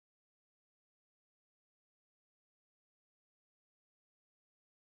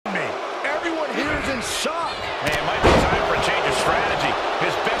in shock. Hey, it might be time for a change of strategy.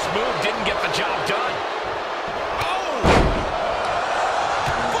 His best move didn't get the job done. Oh!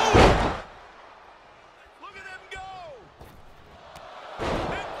 Boom! Look at him go!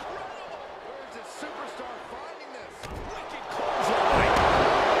 Incredible! Where is this superstar finding this? Wicked clothesline.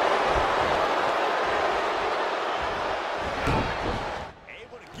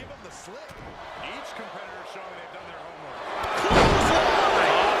 Able to give him the slip. Each competitor showing they've done their homework. Clothesline!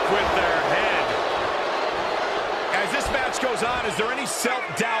 Off with their head. As this match goes on, is there any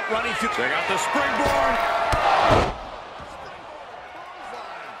self-doubt running through? They got the springboard.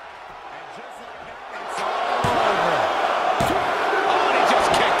 Oh, and he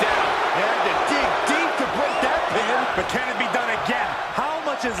just kicked out. They had to dig deep to break that pin, but can it be done again? How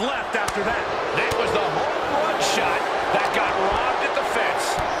much is left after that? That was the home run shot that got robbed at the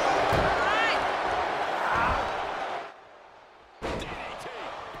fence. DDT.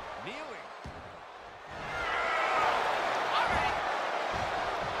 Kneeling.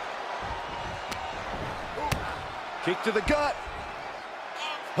 Kick to the gut.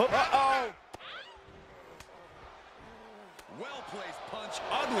 Uh-oh. Well-placed punch.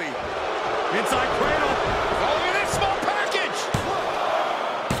 Ugly. Inside cradle. Oh, look at this small package.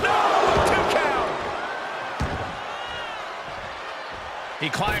 No, 2 count. He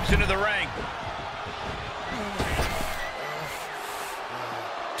climbs into the ring.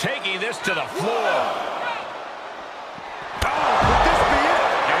 Taking this to the floor. Oh, could this be it?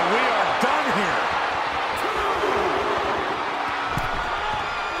 And we are done here.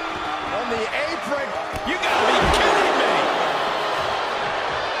 On the apron. You gotta be kidding me.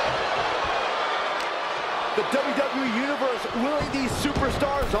 The WWE Universe willing these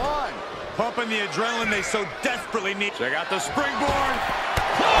superstars on. Pumping the adrenaline they so desperately need. Check out the springboard.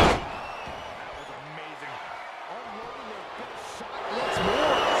 Amazing. Unloading their best shot. Once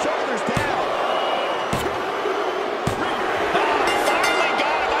more. Shoulders down. Finally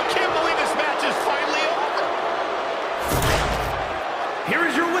got him. I can't believe this match is finally over. Here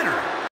is your winner,